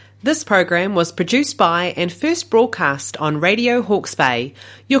This program was produced by and first broadcast on Radio Hawke's Bay,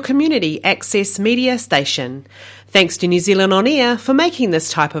 your community access media station. Thanks to New Zealand On Air for making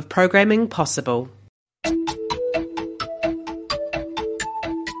this type of programming possible.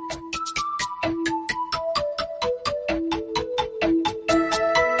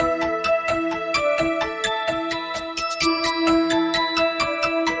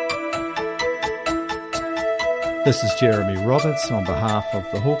 This is Jeremy Roberts on behalf of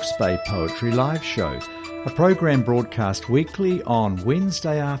the Hawke's Bay Poetry Live Show, a program broadcast weekly on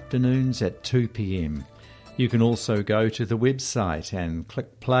Wednesday afternoons at 2 p.m. You can also go to the website and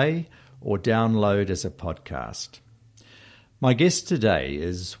click play or download as a podcast. My guest today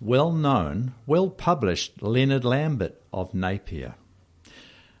is well-known, well-published Leonard Lambert of Napier.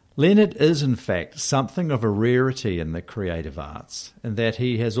 Leonard is, in fact, something of a rarity in the creative arts, in that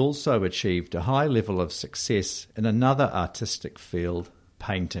he has also achieved a high level of success in another artistic field,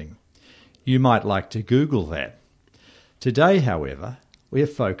 painting. You might like to Google that. Today, however, we are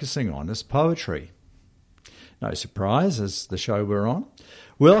focusing on his poetry. No surprise, as the show we're on.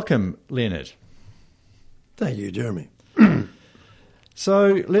 Welcome, Leonard. Thank you, Jeremy.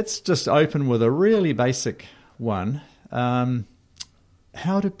 So let's just open with a really basic one.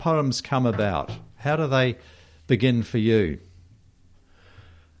 How do poems come about? How do they begin for you?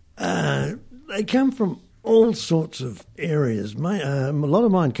 They come from all sorts of areas. A lot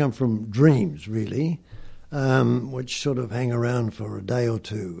of mine come from dreams, really, which sort of hang around for a day or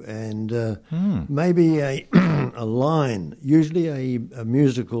two. And maybe a line, usually a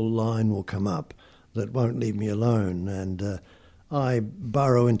musical line will come up that won't leave me alone. And I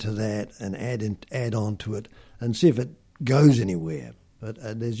burrow into that and add on to it and see if it goes anywhere. But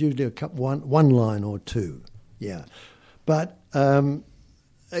there's usually one line or two, yeah. But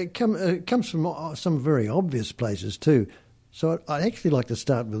it comes from some very obvious places too. So I'd actually like to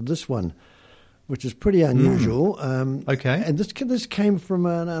start with this one, which is pretty unusual. Okay. And this came from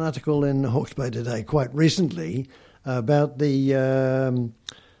an article in Hawke's Bay Today quite recently about the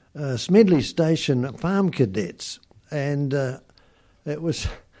Smedley Station farm cadets. And it was...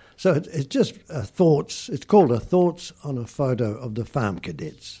 So it's just thoughts. It's called a thoughts on a photo of the farm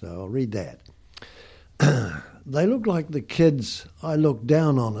cadets. So I'll read that. They look like the kids I looked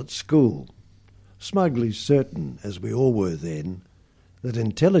down on at school, smugly certain, as we all were then, that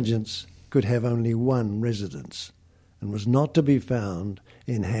intelligence could have only one residence and was not to be found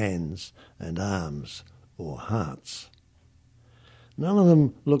in hands and arms or hearts. None of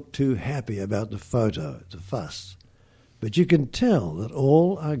them looked too happy about the photo, the fuss. But you can tell that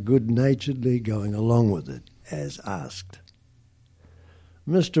all are good-naturedly going along with it, as asked.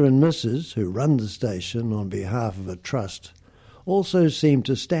 Mr. and Mrs., who run the station on behalf of a trust, also seem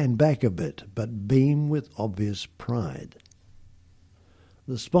to stand back a bit, but beam with obvious pride.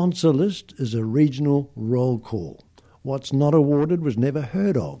 The sponsor list is a regional roll call. What's not awarded was never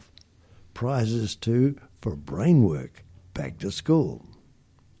heard of. Prizes, too, for brain work, back to school.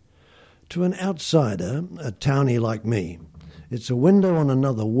 To an outsider, a townie like me, it's a window on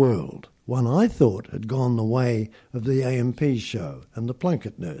another world, one I thought had gone the way of the AMP show and the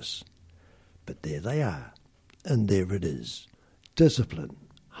Plunket nurse. But there they are, and there it is. Discipline,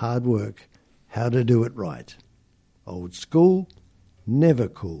 hard work, how to do it right. Old school, never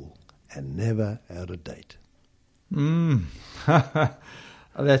cool, and never out of date.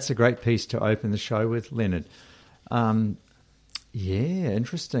 That's a great piece to open the show with, Leonard. Yeah,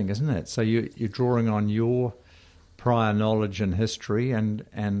 interesting, isn't it? So you're drawing on your prior knowledge and history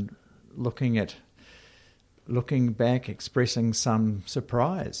and looking back, expressing some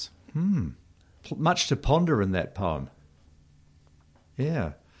surprise. Much to ponder in that poem.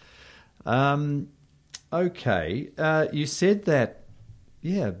 Yeah. Okay. You said that,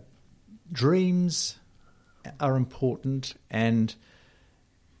 dreams are important and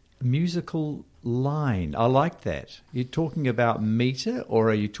musical line. I like that. You're talking about meter, or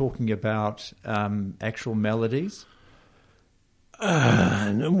are you talking about actual melodies?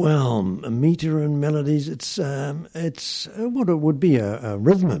 Well, meter and melodies. It's what it would be a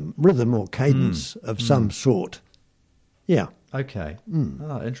rhythm or cadence of some sort. Yeah. Okay.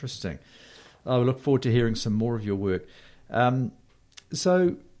 Oh, interesting. I look forward to hearing some more of your work.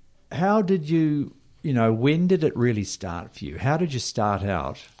 So, how did you? When did it really start for you? How did you start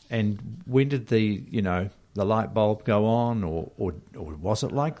out? And when did the light bulb go on, or was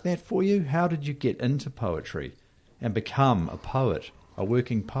it like that for you? How did you get into poetry and become a poet, a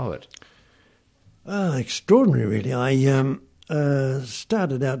working poet? Extraordinary, really. I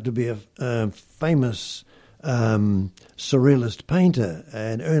started out to be a famous surrealist painter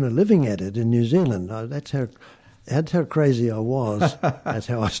and earn a living at it in New Zealand. That's how That's how crazy I was. That's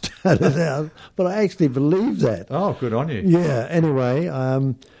how I started out. But I actually believed that. Oh, good on you. Yeah. Anyway,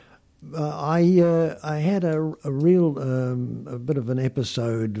 I had a real a bit of an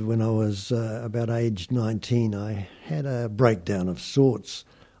episode when I was about age 19. I had a breakdown of sorts,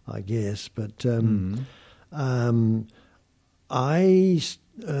 I guess. But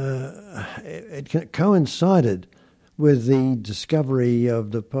it coincided with the discovery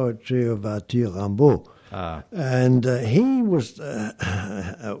of the poetry of Arthur Rimbaud. And he was the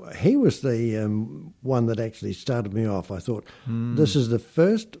one that actually started me off. I thought, this is the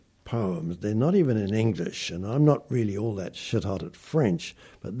first poems. They're not even in English, and I'm not really all that shit-hot at French,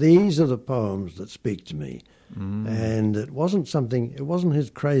 but these are the poems that speak to me. And it wasn't his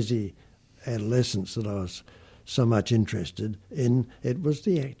crazy adolescence that I was so much interested in. It was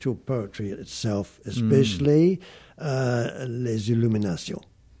the actual poetry itself, especially Les Illuminations.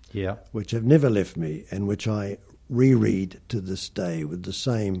 Yeah. Which have never left me and which I reread to this day with the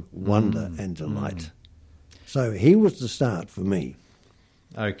same wonder and delight. So he was the start for me.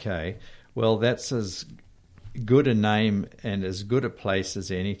 Okay. Well, that's as good a name and as good a place as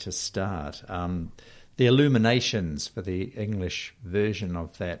any to start. The Illuminations for the English version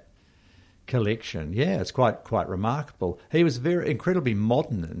of that collection. Yeah, it's quite remarkable. He was incredibly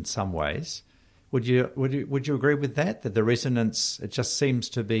modern in some ways. Would you agree with that? That the resonance, it just seems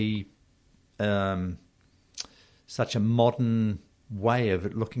to be such a modern way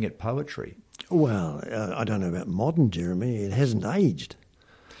of looking at poetry. Well, I don't know about modern, Jeremy. It hasn't aged.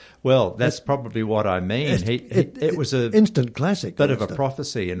 Well, that's probably what I mean. It was an instant classic. Bit of a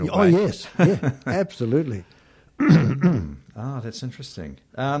prophecy in a way. Oh, yes. Yeah, absolutely. That's interesting.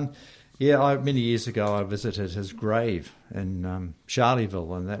 Many years ago I visited his grave in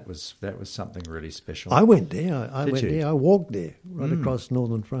Charleville, and that was something really special. I went there. I went there. I walked there right across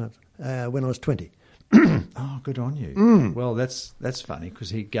northern France when I was 20. Oh, good on you. Well, that's funny because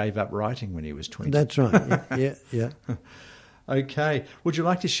he gave up writing when he was 20. That's right. Yeah. Okay. Would you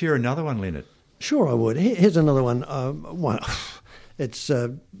like to share another one, Leonard? Sure, I would. Here's another one. It's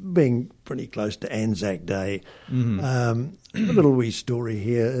being pretty close to Anzac Day. A little wee story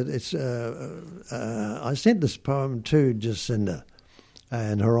here. It's I sent this poem to Jacinda,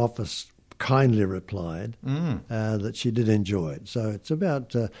 and her office kindly replied that she did enjoy it. So it's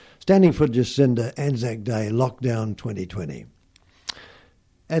about Standing for Jacinda, Anzac Day, Lockdown 2020.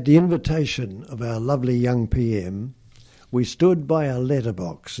 At the invitation of our lovely young PM, we stood by our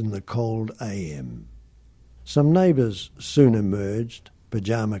letterbox in the cold AM. Some neighbours soon emerged,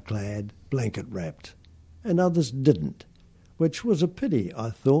 pyjama-clad, blanket-wrapped, and others didn't, which was a pity, I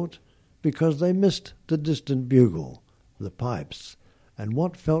thought, because they missed the distant bugle, the pipes, and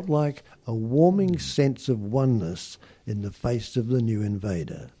what felt like a warming sense of oneness in the face of the new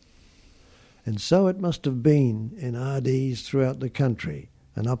invader. And so it must have been in RDs throughout the country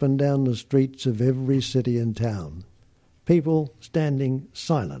and up and down the streets of every city and town, people standing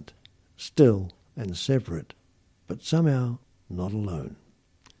silent, still and separate, but somehow not alone.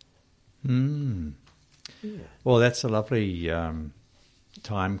 Yeah. Well, that's a lovely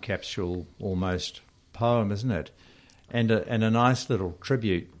time capsule almost poem, isn't it? And a nice little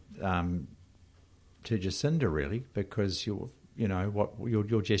tribute to Jacinda, really, because your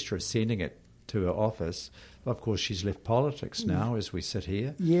gesture of sending it to her office. Of course, she's left politics now as we sit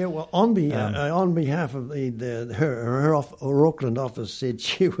here. Yeah, well, on behalf of her Auckland office, said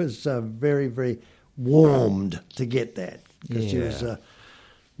she was very, very warmed to get that because she was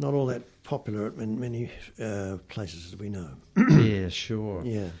not all that popular in many places, as we know. Yeah, sure.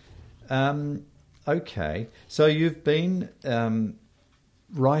 Yeah. Okay, so you've been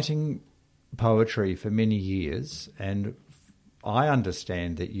writing poetry for many years, and I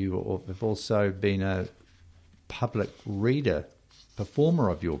understand that you have also been a public reader, performer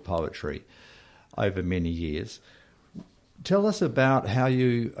of your poetry over many years. Tell us about how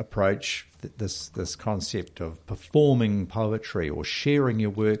you approach this concept of performing poetry or sharing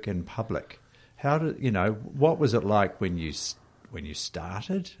your work in public. What was it like when you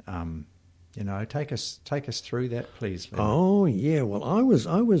started? Take us through that, please, Leonard. Oh yeah, well, I was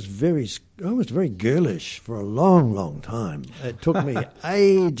very girlish for a long, long time. It took me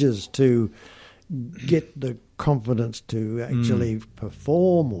ages to get the confidence to actually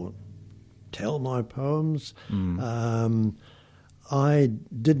perform or tell my poems. I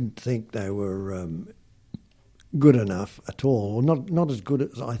didn't think they were good enough at all, or not as good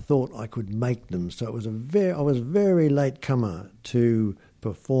as I thought I could make them. So I was very late comer to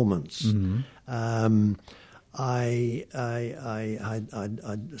performance. I'd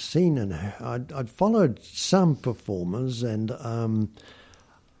seen and I'd followed some performers, and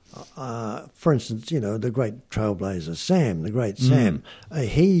for instance, the great trailblazer Sam, the great Sam,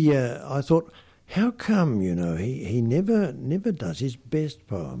 I thought, how come, he never does his best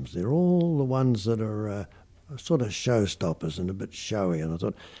poems? They're all the ones that are sort of showstoppers and a bit showy. And I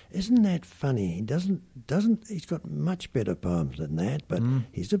thought, isn't that funny? He he's got much better poems than that, but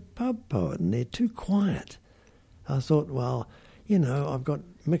he's a pub poet and they're too quiet. I thought, well, I've got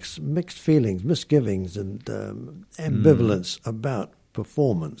mixed feelings, misgivings and ambivalence about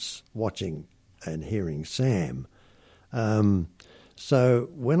performance, watching and hearing Sam. So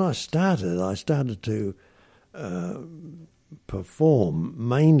when I started to perform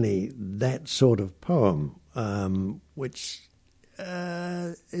mainly that sort of poem, which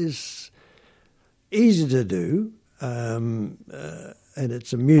is easy to do, and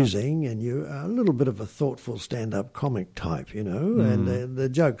it's amusing, and you're a little bit of a thoughtful stand-up comic type, and the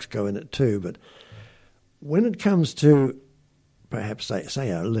jokes go in it too. But when it comes to perhaps say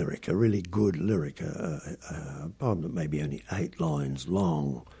a lyric, a really good lyric, a poem that may be only 8 lines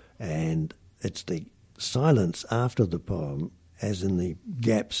long, and it's the silence after the poem, as in the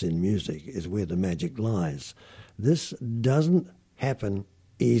gaps in music, is where the magic lies. This doesn't happen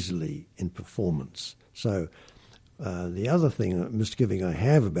easily in performance. So the other misgiving I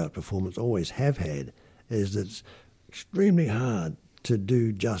have about performance, always have had, is that it's extremely hard to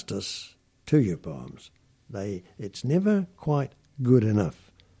do justice to your poems. It's never quite good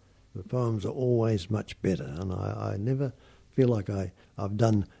enough. The poems are always much better, and I never feel like I've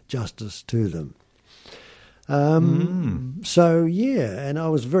done justice to them. So, yeah, and I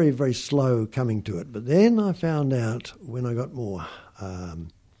was very, very slow coming to it. But then I found out when I got more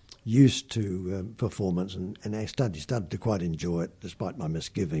used to performance and I started to quite enjoy it, despite my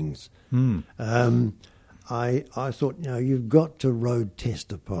misgivings. I thought, you've got to road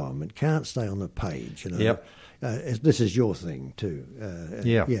test a poem. It can't stay on the page, Yep. This is your thing too.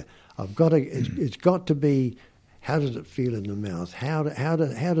 Yeah. I've got to. It's got to be. How does it feel in the mouth? How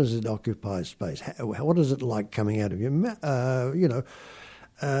does it occupy space? What is it like coming out of your mouth?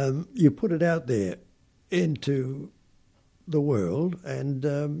 You put it out there into the world,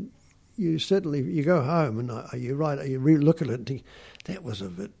 and you go home and you look at it and think, that was a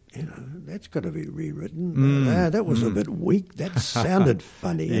bit, that's got to be rewritten. That was a bit weak. That sounded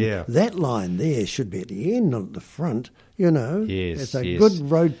funny. Yeah. That line there should be at the end, not at the front. Yes, it's a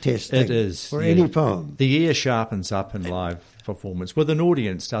good road test thing it is, for any poem. The ear sharpens up in live performance with an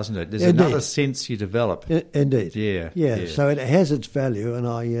audience, doesn't it? There's Indeed. another sense you develop. Indeed. Yeah. So it has its value, and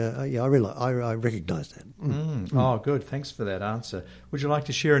I recognise that. Oh, good. Thanks for that answer. Would you like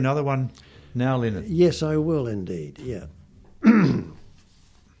to share another one now, Leonard? Yes, I will indeed. Yeah.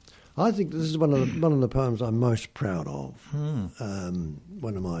 I think this is one of the poems I'm most proud of.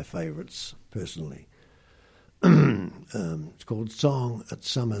 One of my favourites, personally. It's called Song at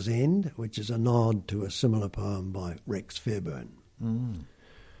Summer's End, which is a nod to a similar poem by Rex Fairbairn.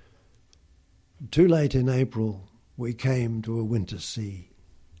 Too late in April, we came to a winter sea.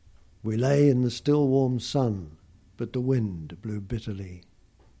 We lay in the still warm sun, but the wind blew bitterly.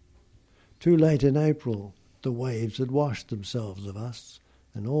 Too late in April, the waves had washed themselves of us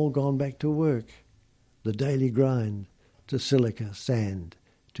and all gone back to work, the daily grind, to silica, sand,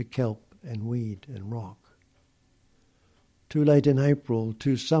 to kelp and weed and rock. Too late in April,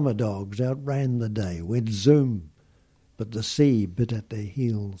 2 summer dogs outran the day, went zoom, but the sea bit at their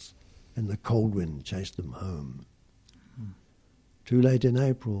heels and the cold wind chased them home. Too late in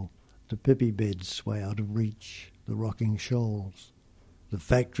April, the pippy beds sway out of reach, the rocking shoals. The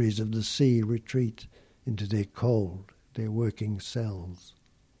factories of the sea retreat into their cold, their working cells.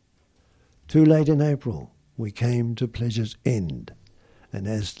 Too late in April, we came to pleasure's end, and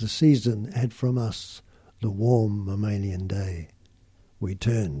as the season had from us the warm mammalian day, we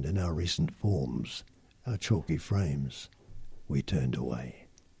turned in our recent forms, our chalky frames, we turned away.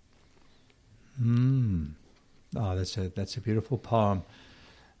 Oh, that's a beautiful poem.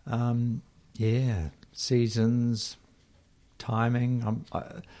 Seasons, timing.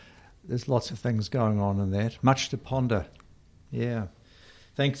 There's lots of things going on in that. Much to ponder. Yeah.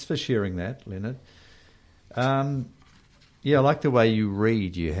 Thanks for sharing that, Leonard. I like the way you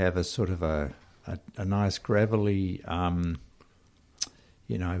read. You have a sort of a nice gravelly,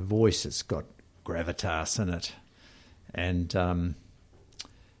 voice. It's got gravitas in it. And, a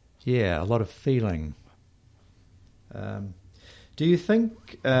lot of feeling. Do you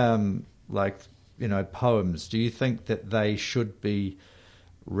think, poems, do you think that they should be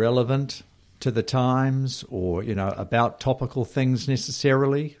relevant to the times or, about topical things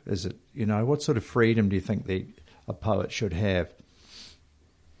necessarily? Is it, what sort of freedom do you think a poet should have?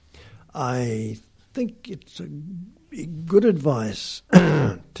 I think it's good advice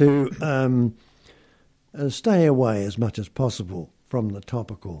to stay away as much as possible from the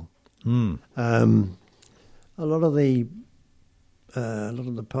topical. A lot of the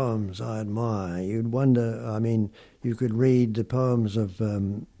poems I admire, you'd wonder. I mean, you could read the poems of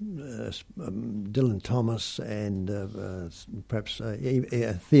Dylan Thomas and perhaps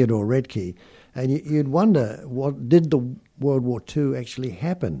Theodore Redke, and you'd wonder, what did the World War II actually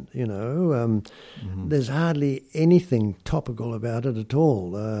happen? You know, there's hardly anything topical about it at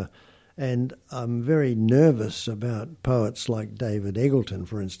all. And I'm very nervous about poets like David Eggleton,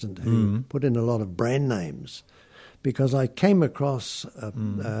 for instance, who put in a lot of brand names, because I came across,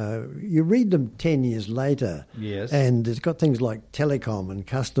 you read them 10 years later, yes, and it's got things like Telecom and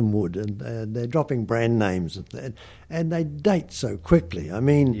Custom Wood, and they're dropping brand names, and they date so quickly. I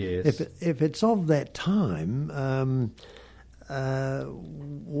mean, yes. if it's of that time,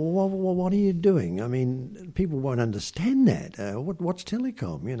 what are you doing? I mean, people won't understand that. What's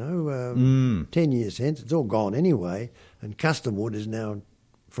Telecom? You know, 10 years hence, it's all gone anyway, and Custom Wood is now,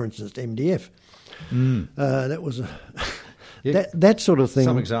 for instance, MDF. That was that sort of thing.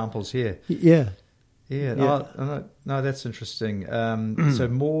 Some examples here. Yeah. Oh, no, that's interesting. So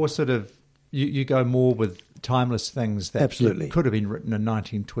more sort of, you go more with timeless things that absolutely could have been written in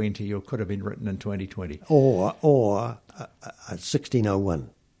 1920 or could have been written in 2020. Or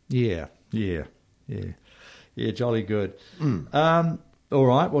 1601. Yeah, jolly good. All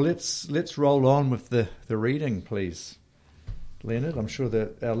right, well, let's roll on with the reading, please, Leonard. I'm sure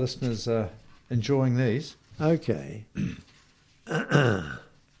that our listeners are enjoying these. Okay.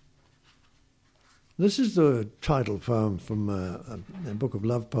 This is the title poem from a book of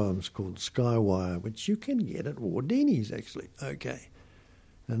love poems called Skywire, which you can get at Wardini's, actually. Okay.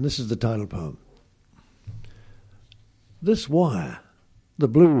 And this is the title poem. This wire, the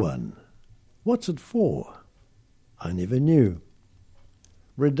blue one, what's it for? I never knew.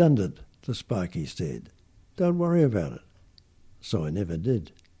 Redundant, the Sparky said. Don't worry about it. So I never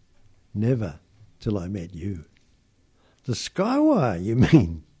did. Never till I met you. The Skywire, you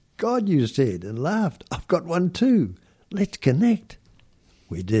mean? God, you said, and laughed. I've got one too. Let's connect.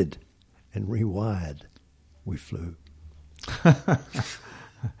 We did, and rewired. We flew.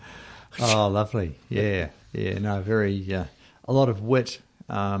 Oh, lovely. Yeah. No, very, a lot of wit.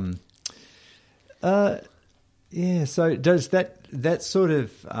 So does that sort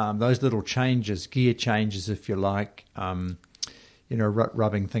of, those little changes, gear changes, if you like,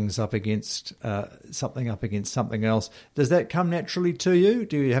 rubbing things up against something else, does that come naturally to you?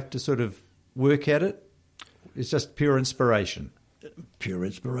 Do you have to sort of work at it? It's just pure inspiration. Pure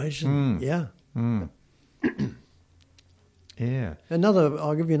inspiration, yeah. Yeah.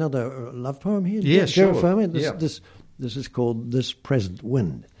 I'll give you another love poem here. Yeah, sure. This is called This Present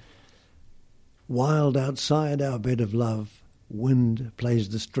Wind. Wild outside our bed of love, wind plays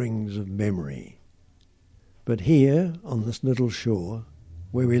the strings of memory. But here, on this little shore,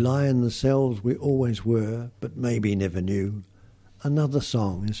 where we lie in the cells we always were, but maybe never knew, another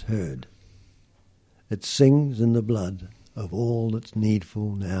song is heard. It sings in the blood of all that's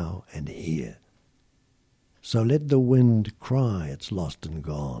needful now and here. So let the wind cry it's lost and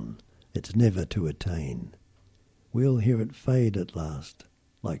gone, it's never to attain. We'll hear it fade at last,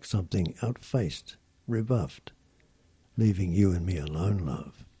 like something outfaced, rebuffed, leaving you and me alone,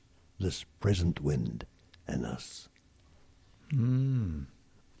 love, this present wind and us.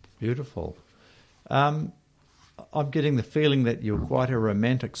 Beautiful. I'm getting the feeling that you're quite a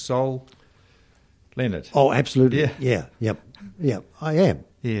romantic soul, Leonard. Oh, absolutely. Yeah. Yep. I am.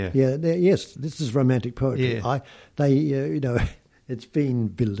 Yeah. Yes. This is romantic poetry. Yeah. It's been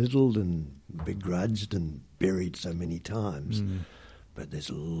belittled and begrudged and buried so many times, but there's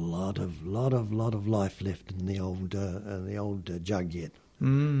a lot of life left in the old jug yet.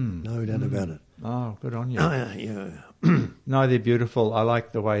 No doubt about it. Oh, good on you. Yeah. No, they're beautiful. I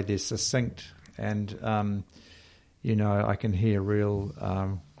like the way they're succinct, and I can hear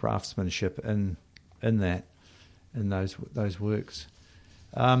real craftsmanship in those works.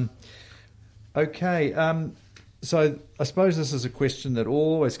 Okay. So I suppose this is a question that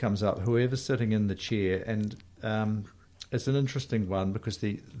always comes up, whoever's sitting in the chair, and it's an interesting one because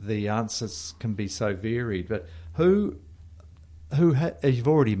the answers can be so varied. But you've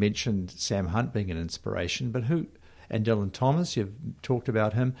already mentioned Sam Hunt being an inspiration, but and Dylan Thomas, you've talked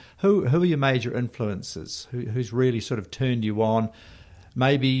about him. Who are your major influences? Who's really sort of turned you on?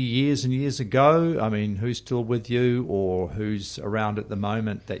 Maybe years and years ago. I mean, who's still with you, or who's around at the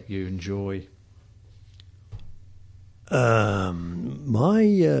moment that you enjoy?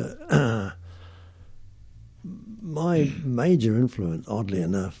 My major influence, oddly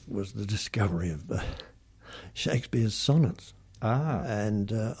enough, was the discovery of Shakespeare's sonnets. Ah.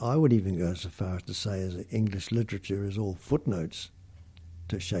 And I would even go so far as to say as English literature is all footnotes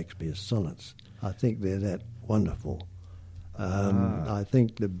to Shakespeare's sonnets. I think they're that wonderful. I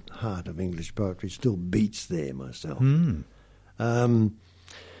think the heart of English poetry still beats there myself. And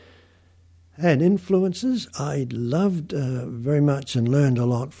influences, I loved very much and learned a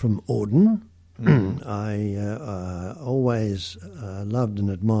lot from Auden. I always loved and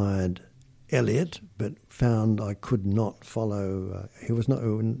admired Eliot, but found I could not follow. He was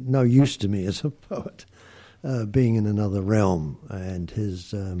no use to me as a poet, being in another realm, and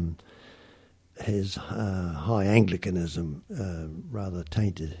his high Anglicanism rather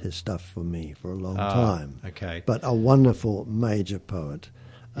tainted his stuff for me for a long time. Okay, but a wonderful major poet.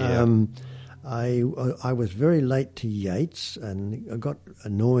 Yeah. I was very late to Yeats, and I got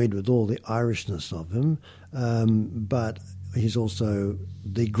annoyed with all the Irishness of him. But he's also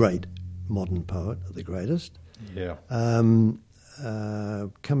the great modern poet, the greatest. Yeah.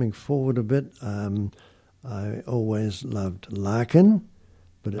 Coming forward a bit, I always loved Larkin,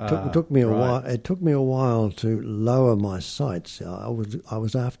 but it took me a while. It took me a while to lower my sights. I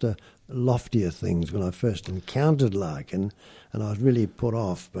was after loftier things when I first encountered Larkin, and I was really put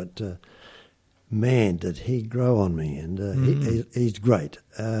off. But man, did he grow on me, and he's great.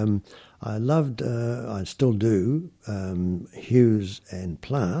 I loved, I still do, Hughes and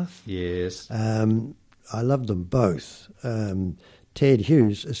Plath. Yes. I love them both. Ted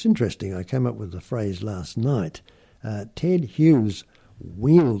Hughes, it's interesting, I came up with the phrase last night. Ted Hughes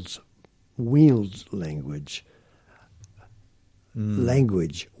wields language.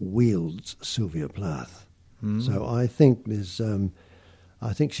 Language wields Sylvia Plath. So I think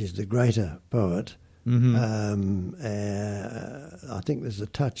I think she's the greater poet. I think there's a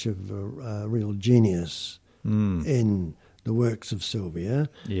touch of real genius in the works of Sylvia.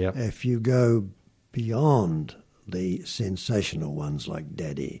 Yep. If you go beyond the sensational ones like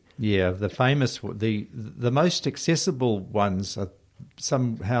Daddy. Yeah, the famous, the most accessible ones are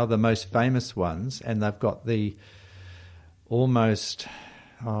somehow the most famous ones, and they've got the almost.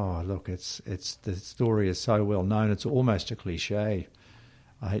 Oh, look! It's the story is so well known. It's almost a cliche.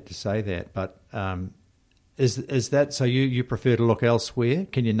 I hate to say that, but is that so? You prefer to look elsewhere?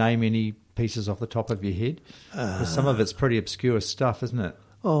 Can you name any pieces off the top of your head? Because some of it's pretty obscure stuff, isn't it?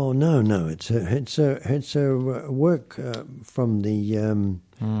 Oh no! It's a work from the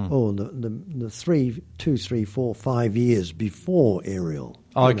the 2, 3, 4, 5 years before Ariel.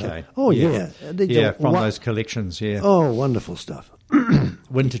 Okay. Oh yeah. From those collections. Yeah. Oh, wonderful stuff.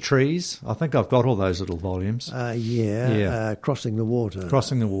 Winter Trees. I think I've got all those little volumes. Crossing the Water.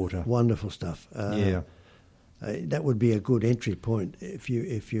 Crossing the Water. Wonderful stuff. That would be a good entry point if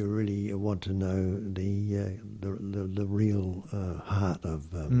you really want to know the real heart of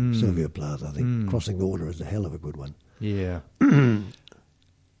Sylvia Plath. I think Crossing the Water is a hell of a good one. Yeah.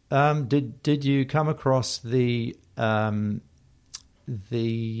 Did you come across the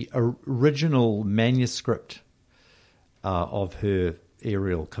original manuscript of her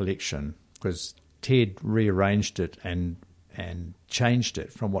Ariel collection? Because Ted rearranged it and changed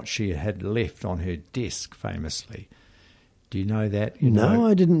it from what she had left on her desk, famously. Do you know that? No,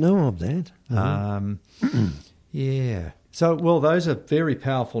 I didn't know of that. Yeah. So, well, those are very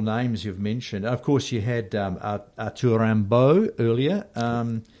powerful names you've mentioned. Of course, you had Arthur Rimbaud earlier,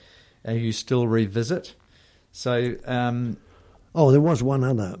 and you still revisit. So, there was one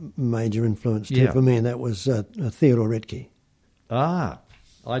other major influence too for me, and that was Theodore Retke. Ah,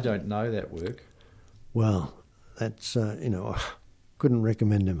 I don't know that work. Well, that's I couldn't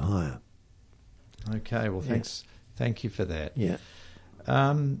recommend him higher. Okay, well, thanks. Thank you for that. Yeah.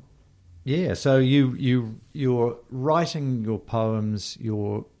 So you're writing your poems,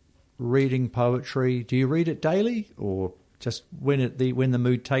 you're reading poetry. Do you read it daily, or just when the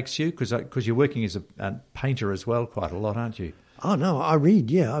mood takes you? Because you're working as a painter as well, quite a lot, aren't you? Oh no, I read.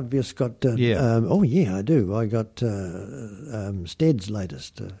 Yeah, I've just got. I do. I got Stead's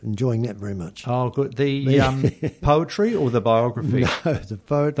latest. Enjoying that very much. Oh, good. The poetry or the biography? No, the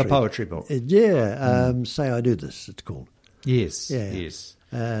poetry. The poetry book. Say I Do This. It's called. Yes. Yeah. Yes.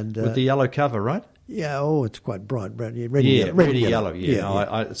 And with the yellow cover, right? Yeah. Oh, it's quite bright. Red yellow.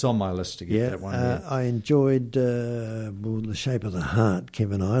 Yeah. It's on my list to get that one. I enjoyed The Shape of the Heart,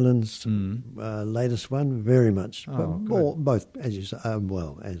 Kevin Island's latest one, very much. Both, as you say,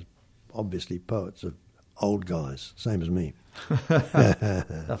 as obviously poets are old guys, same as me.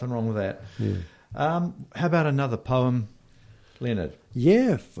 Nothing wrong with that. Yeah. How about another poem, Leonard?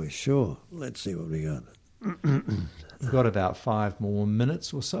 Yeah, for sure. Let's see what we got. We've got about 5 more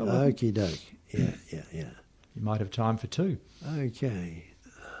minutes or so. Okie doke. Yeah. You might have time for 2. Okay.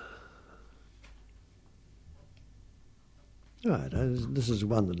 Right, this is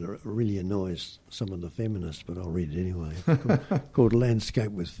one that really annoys some of the feminists, but I'll read it anyway. Called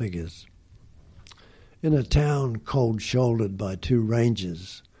Landscape with Figures. In a town cold-shouldered by two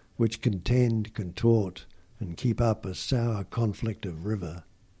rangers, which contend, contort, and keep up a sour conflict of river,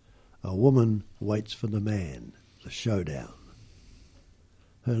 a woman waits for the man, the showdown.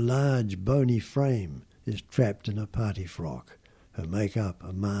 Her large, bony frame is trapped in a party frock, her make-up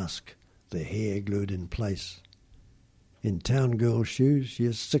a mask, the hair glued in place. In town girl shoes she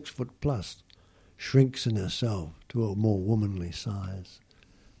is 6 foot plus, shrinks in herself to a more womanly size.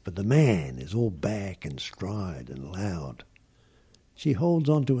 But the man is all back and stride and loud. She holds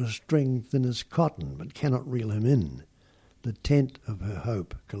on to a string thin as cotton, but cannot reel him in. The tent of her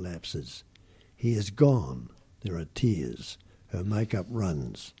hope collapses. He is gone. There are tears. Her make-up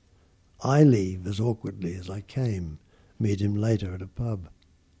runs. I leave as awkwardly as I came, meet him later at a pub.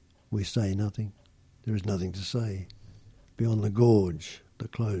 We say nothing. There is nothing to say. Beyond the gorge, the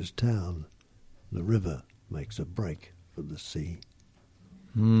closed town, the river makes a break for the sea.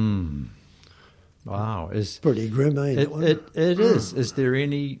 Wow. Pretty grim, eh? It is. Is there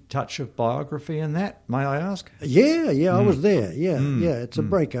any touch of biography in that, may I ask? Yeah, I was there. Yeah, it's a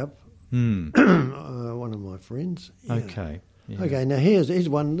breakup. One of my friends. Yeah. Okay. Yeah. Okay, now here's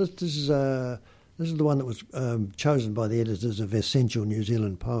one. This is the one that was chosen by the editors of Essential New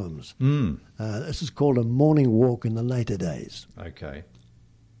Zealand Poems. This is called A Morning Walk in the Later Days. Okay.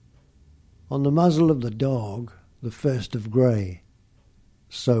 On the muzzle of the dog, the first of grey,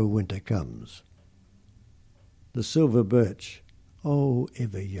 so winter comes. The silver birch, oh,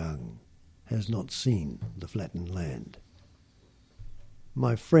 ever young, has not seen the flattened land.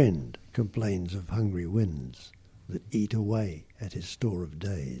 My friend complains of hungry winds that eat away at his store of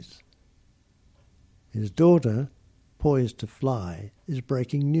days. His daughter, poised to fly, is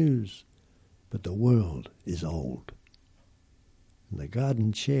breaking news, but the world is old. And the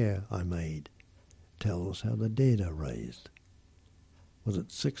garden chair I made tells how the dead are raised. Was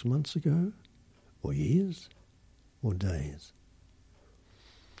it 6 months ago, or years, or days?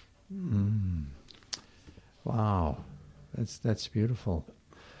 Wow, that's beautiful.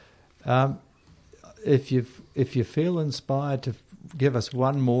 If you feel inspired to give us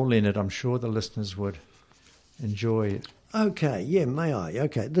one more, Leonard, I'm sure the listeners would enjoy it. Okay, yeah, may I?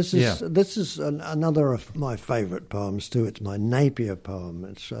 Okay, this is another of my favourite poems too. It's my Napier poem.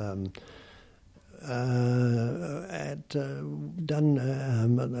 It's done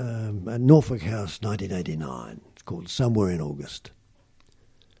at Norfolk House, 1989. It's called Somewhere in August.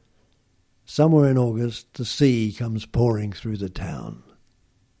 Somewhere in August, the sea comes pouring through the town.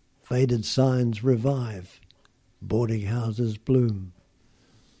 Faded signs revive, boarding houses bloom.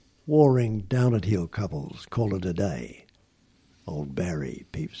 Warring down-at-heel couples call it a day. Old Barry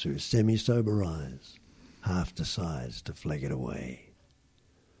peeps through semi-sober eyes, half decides to flag it away.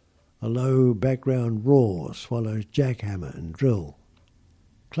 A low background roar swallows jackhammer and drill.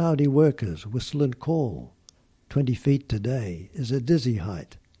 Cloudy workers whistle and call. 20 feet today is a dizzy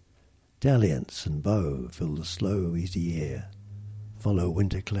height. Dalliance and bow fill the slow, easy air. Follow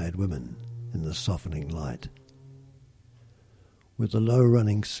winter-clad women in the softening light. With the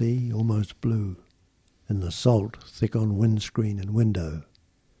low-running sea almost blue, and the salt thick on windscreen and window,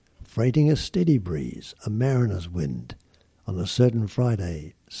 freighting a steady breeze, a mariner's wind, on a certain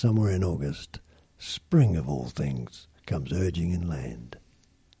Friday, somewhere in August, spring of all things comes urging inland.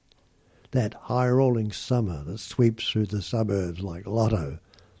 That high-rolling summer that sweeps through the suburbs like lotto,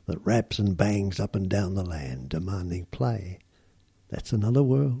 that raps and bangs up and down the land, demanding play. That's another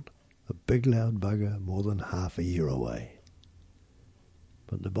world, a big loud bugger more than half a year away.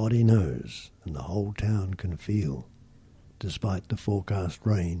 But the body knows, and the whole town can feel, despite the forecast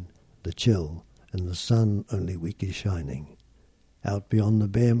rain, the chill, and the sun only weakly shining. Out beyond the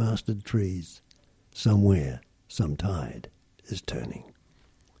bare-masted trees, somewhere, some tide is turning.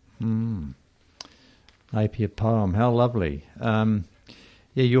 Napier poem, how lovely.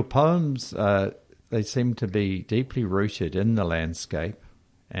 Your poems, they seem to be deeply rooted in the landscape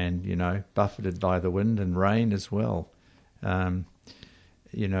and, buffeted by the wind and rain as well.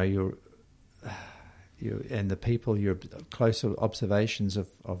 Your and the people, your closer observations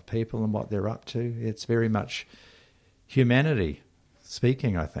of people and what they're up to. It's very much humanity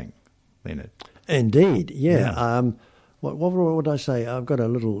speaking, I think, Leonard. Indeed, yeah. What would I say? I've got a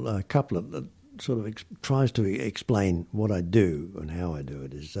little couplet that sort of tries to explain what I do and how I do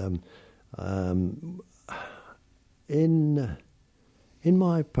it. Is in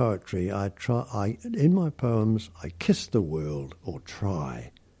my poetry, in my poems, I kiss the world or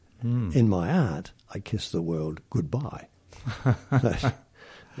try. In my art, I kiss the world goodbye.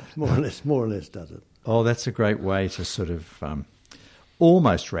 That's more or less does it. Oh, that's a great way to sort of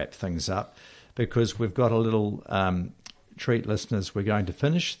almost wrap things up, because we've got a little treat, listeners. We're going to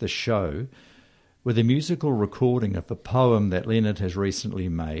finish the show with a musical recording of a poem that Leonard has recently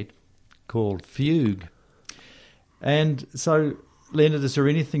made called Fugue. And so, Leonard, is there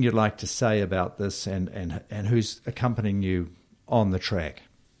anything you'd like to say about this and who's accompanying you on the track?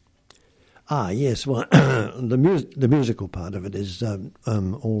 Yes. Well, the musical part of it is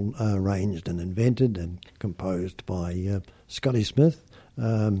all arranged and invented and composed by Scotty Smith,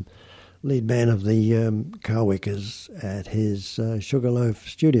 lead man of the Carwickers at his Sugarloaf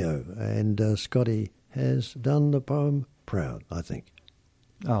studio. And Scotty has done the poem proud, I think.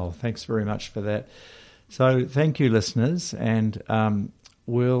 Oh, thanks very much for that. So thank you, listeners, and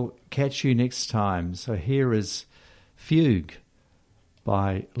we'll catch you next time. So here is Fugue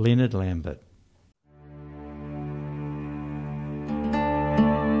by Leonard Lambert.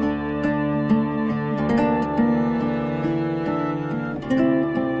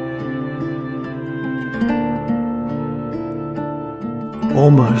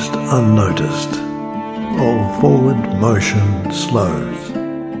 Almost unnoticed, all forward motion slows.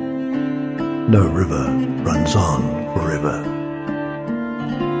 No river runs on forever.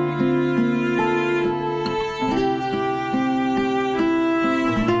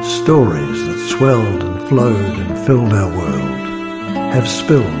 Stories that swelled and flowed and filled our world have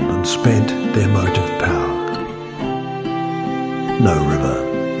spilled and spent their motive power. No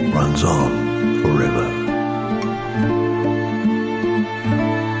river runs on forever.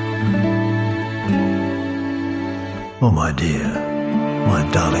 Oh, my dear, my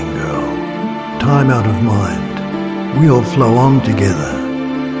darling girl, time out of mind, we'll flow on together,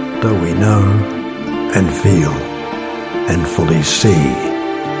 though we know and feel and fully see.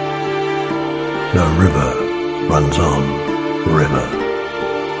 No river runs on forever.